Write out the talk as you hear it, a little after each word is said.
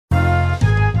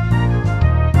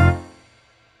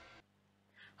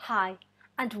Hi,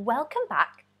 and welcome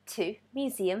back to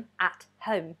Museum at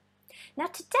Home. Now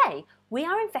today we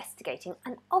are investigating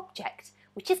an object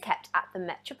which is kept at the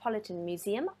Metropolitan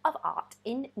Museum of Art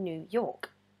in New York.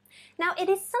 Now it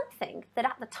is something that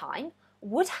at the time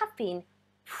would have been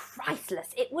priceless.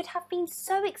 It would have been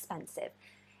so expensive.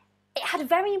 It had a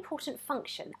very important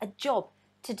function, a job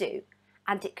to do,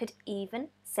 and it could even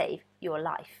save your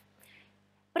life.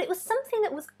 But it was something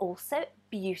that was also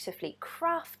beautifully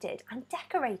crafted and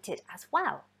decorated as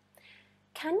well.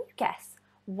 Can you guess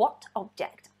what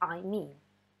object I mean?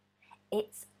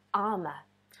 It's armour.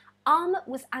 Armour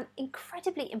was an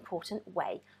incredibly important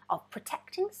way of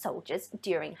protecting soldiers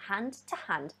during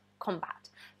hand-to-hand combat,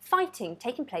 fighting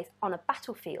taking place on a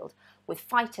battlefield with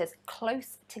fighters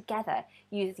close together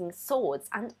using swords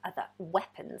and other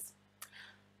weapons.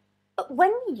 But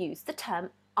when we use the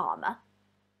term armour,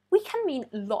 we can mean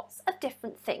lots of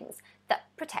different things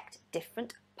that protect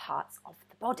different parts of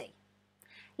the body.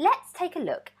 Let's take a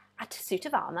look at a suit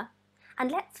of armour and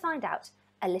let's find out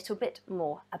a little bit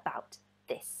more about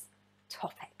this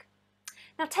topic.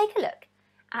 Now take a look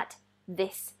at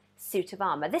this suit of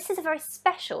armour. This is a very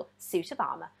special suit of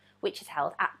armour which is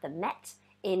held at the Met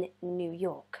in New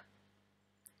York.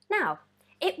 Now,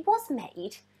 it was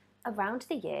made around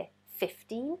the year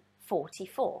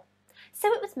 1544,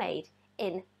 so it was made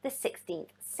in the 16th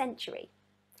century.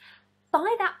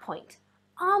 By that point,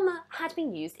 armour had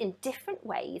been used in different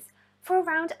ways for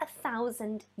around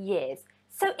 1,000 years,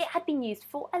 so it had been used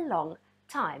for a long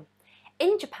time.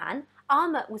 In Japan,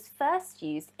 armour was first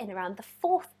used in around the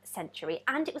 4th century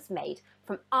and it was made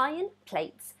from iron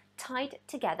plates tied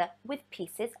together with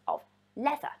pieces of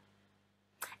leather.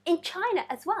 In China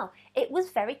as well, it was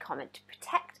very common to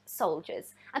protect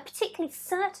soldiers and particularly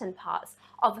certain parts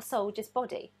of a soldier's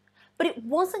body. But it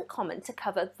wasn't common to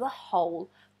cover the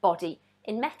whole body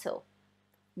in metal.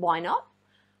 Why not?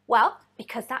 Well,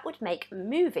 because that would make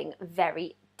moving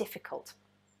very difficult.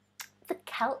 The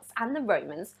Celts and the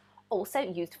Romans also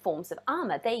used forms of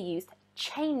armour. They used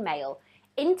chainmail,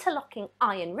 interlocking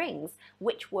iron rings,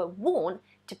 which were worn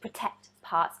to protect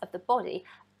parts of the body,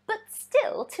 but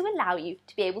still to allow you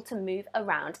to be able to move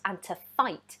around and to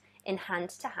fight in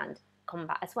hand-to-hand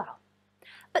combat as well.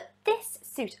 But this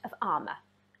suit of armour,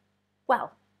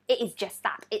 well, it is just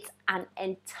that. It's an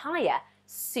entire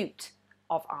suit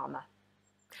of armour.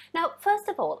 Now, first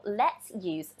of all, let's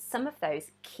use some of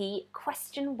those key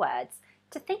question words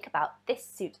to think about this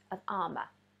suit of armour.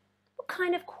 What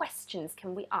kind of questions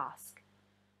can we ask?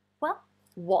 Well,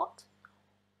 what?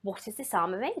 What is this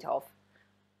armour made of?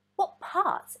 What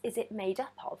parts is it made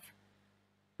up of?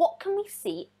 What can we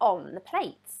see on the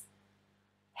plates?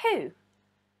 Who?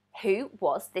 Who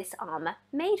was this armour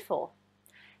made for?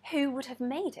 Who would have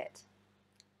made it?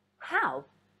 How?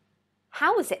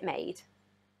 How was it made?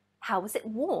 How was it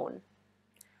worn?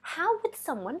 How would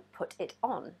someone put it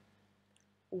on?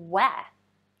 Where?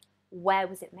 Where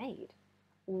was it made?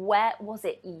 Where was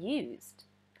it used?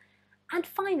 And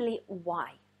finally,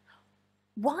 why?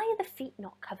 Why are the feet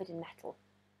not covered in metal?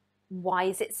 Why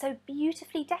is it so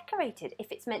beautifully decorated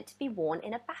if it's meant to be worn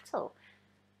in a battle?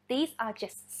 These are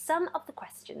just some of the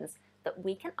questions that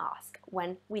we can ask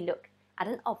when we look at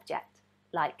an object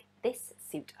like this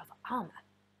suit of armour.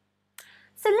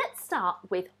 So let's start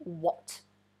with what?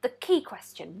 The key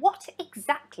question. What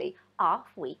exactly are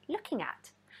we looking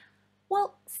at?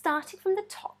 Well, starting from the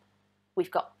top,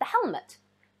 we've got the helmet,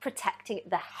 protecting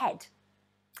the head.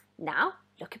 Now,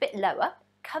 look a bit lower,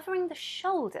 covering the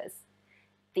shoulders.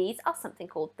 These are something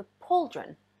called the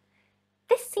pauldron.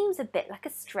 This seems a bit like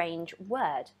a strange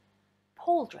word,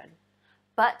 pauldron,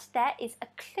 but there is a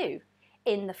clue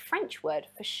in the French word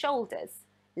for shoulders,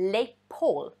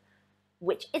 l'épaule,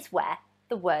 which is where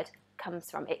the word comes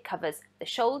from. It covers the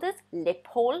shoulders,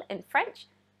 l'épaule in French,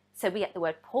 so we get the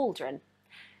word pauldron.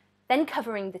 Then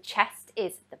covering the chest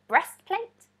is the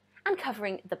breastplate, and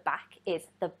covering the back is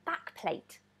the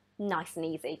backplate. Nice and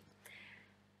easy.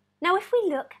 Now if we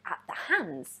look at the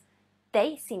hands,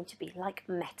 they seem to be like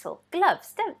metal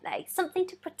gloves, don't they? Something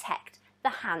to protect the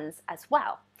hands as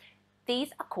well. These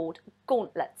are called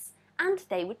gauntlets, and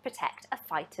they would protect a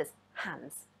fighter's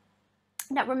hands.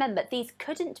 Now remember, these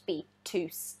couldn't be too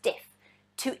stiff,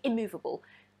 too immovable,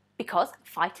 because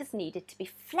fighters needed to be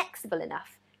flexible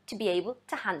enough to be able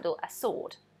to handle a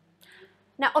sword.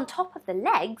 Now on top of the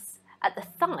legs, at the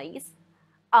thighs,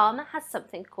 armour has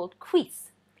something called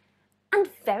cuisse. And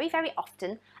very, very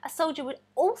often, a soldier would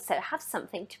also have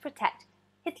something to protect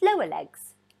his lower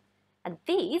legs. And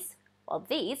these, well,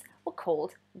 these were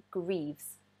called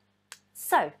greaves.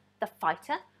 So the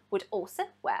fighter would also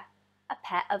wear a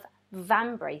pair of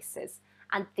vambraces,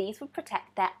 and these would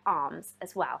protect their arms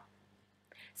as well.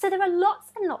 So there are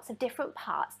lots and lots of different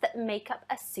parts that make up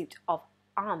a suit of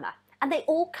armour, and they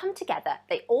all come together,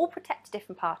 they all protect a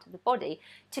different part of the body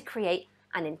to create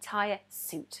an entire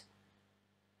suit.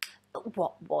 But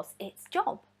what was its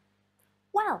job?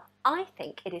 Well, I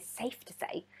think it is safe to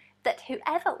say that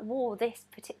whoever wore this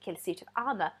particular suit of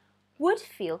armour would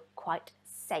feel quite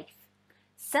safe.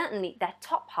 Certainly their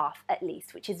top half at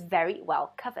least, which is very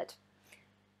well covered.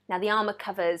 Now the armour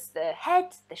covers the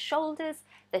head, the shoulders,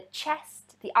 the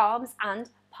chest, the arms and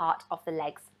part of the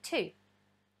legs too.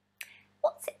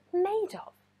 What's it made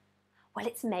of? Well,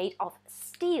 it's made of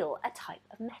steel, a type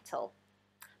of metal.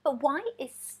 But why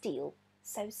is steel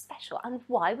so special, and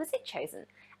why was it chosen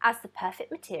as the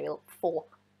perfect material for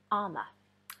armour?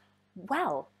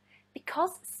 Well,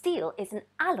 because steel is an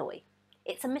alloy.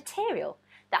 It's a material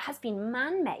that has been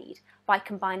man-made by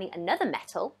combining another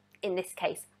metal, in this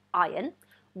case iron,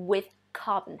 with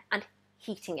carbon and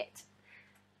heating it.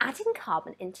 Adding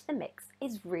carbon into the mix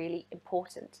is really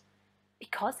important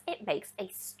because it makes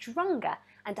a stronger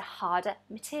and a harder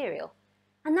material,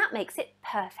 and that makes it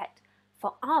perfect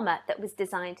for armour that was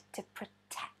designed to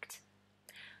protect.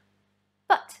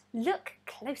 But look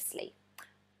closely.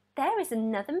 There is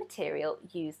another material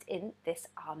used in this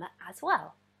armour as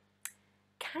well.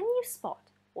 Can you spot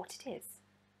what it is?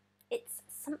 It's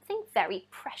something very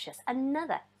precious,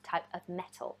 another type of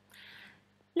metal.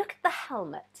 Look at the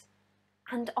helmet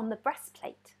and on the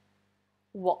breastplate.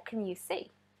 What can you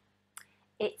see?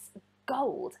 It's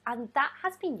gold, and that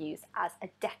has been used as a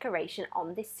decoration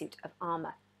on this suit of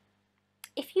armour.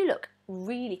 If you look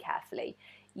really carefully,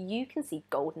 you can see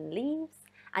golden leaves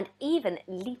and even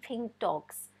leaping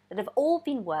dogs that have all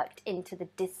been worked into the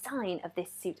design of this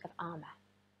suit of armour.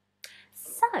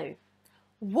 So,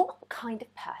 what kind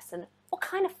of person or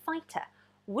kind of fighter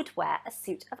would wear a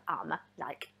suit of armour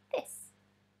like this?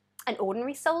 An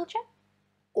ordinary soldier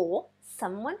or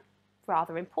someone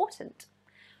rather important?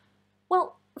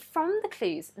 Well, from the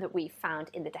clues that we found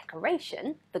in the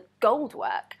decoration, the gold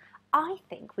work, I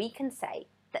think we can say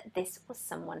that this was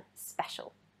someone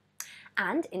special.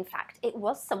 And in fact, it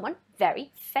was someone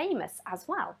very famous as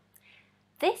well.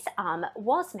 This armour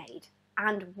was made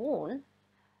and worn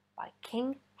by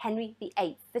King Henry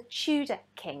VIII, the Tudor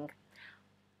king.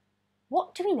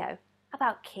 What do we know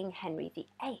about King Henry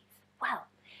VIII? Well,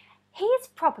 he is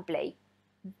probably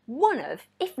one of,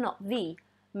 if not the,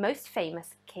 most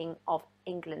famous king of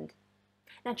England.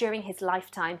 Now, during his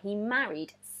lifetime, he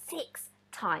married 6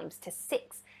 times to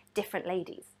 6 different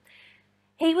ladies.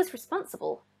 He was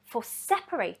responsible for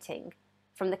separating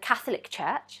from the Catholic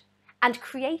Church and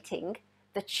creating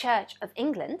the Church of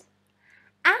England,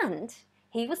 and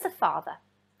he was the father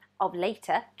of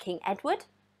later King Edward,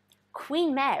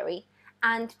 Queen Mary,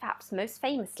 and perhaps most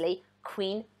famously,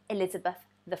 Queen Elizabeth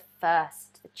I,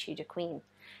 the Tudor Queen.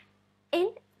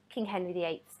 In King Henry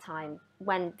VIII's time,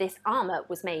 when this armour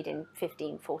was made in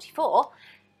 1544,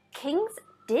 kings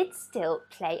did still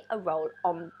play a role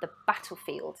on the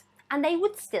battlefield, and they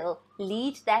would still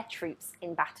lead their troops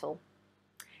in battle.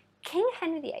 King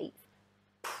Henry VIII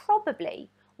probably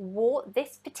wore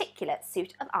this particular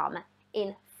suit of armour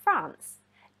in France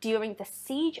during the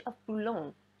siege of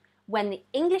Boulogne, when the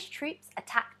English troops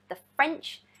attacked the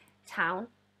French town,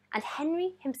 and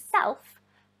Henry himself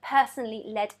personally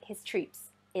led his troops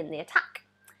in the attack.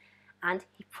 And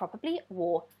he probably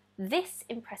wore this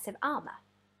impressive armour.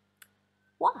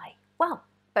 Why? Well,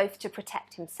 both to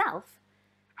protect himself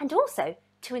and also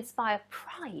to inspire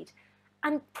pride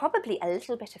and probably a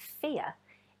little bit of fear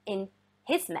in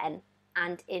his men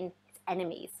and in his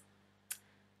enemies.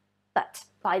 But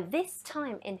by this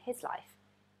time in his life,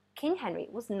 King Henry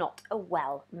was not a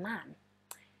well man.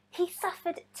 He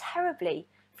suffered terribly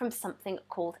from something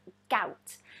called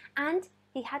gout, and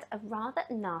he had a rather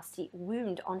nasty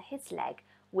wound on his leg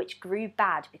which grew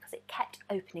bad because it kept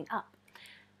opening up.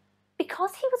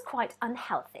 Because he was quite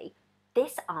unhealthy,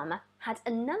 this armour had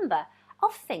a number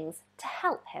of things to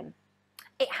help him.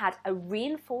 It had a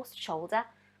reinforced shoulder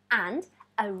and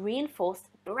a reinforced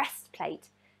breastplate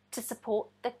to support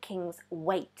the king's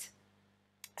weight.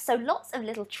 So lots of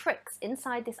little tricks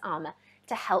inside this armour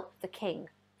to help the king.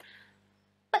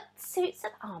 But suits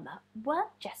of armour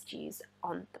weren't just used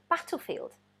on the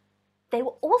battlefield. They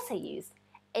were also used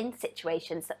in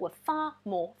situations that were far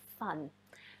more fun.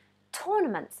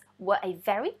 Tournaments were a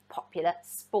very popular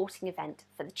sporting event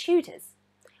for the Tudors,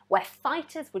 where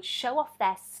fighters would show off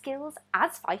their skills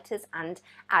as fighters and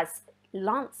as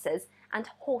lancers and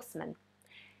horsemen.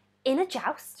 In a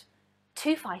joust,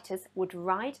 2 fighters would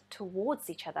ride towards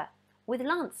each other with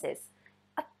lances,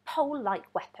 a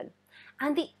pole-like weapon,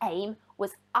 and the aim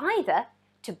was either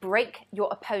to break your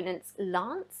opponent's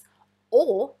lance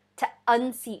or to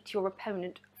unseat your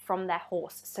opponent from their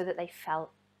horse so that they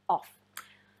fell off.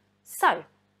 So,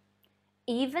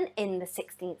 even in the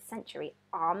 16th century,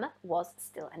 armour was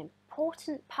still an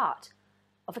important part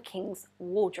of a king's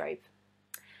wardrobe.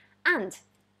 And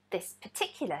this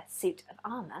particular suit of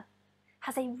armour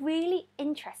has a really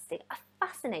interesting, a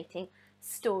fascinating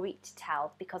story to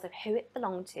tell because of who it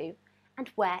belonged to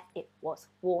and where it was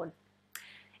worn.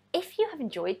 If you have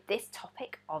enjoyed this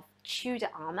topic of Tudor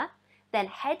armour, then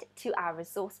head to our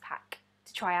resource pack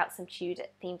to try out some Tudor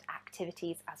themed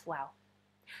activities as well.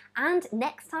 And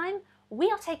next time, we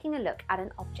are taking a look at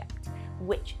an object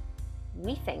which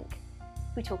we think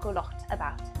we talk a lot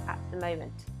about at the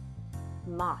moment: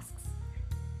 masks.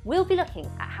 We'll be looking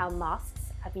at how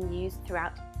masks have been used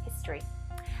throughout history,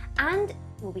 and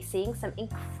we'll be seeing some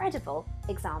incredible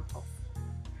examples.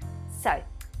 So,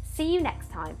 see you next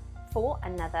time for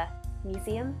another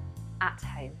Museum at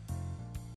Home.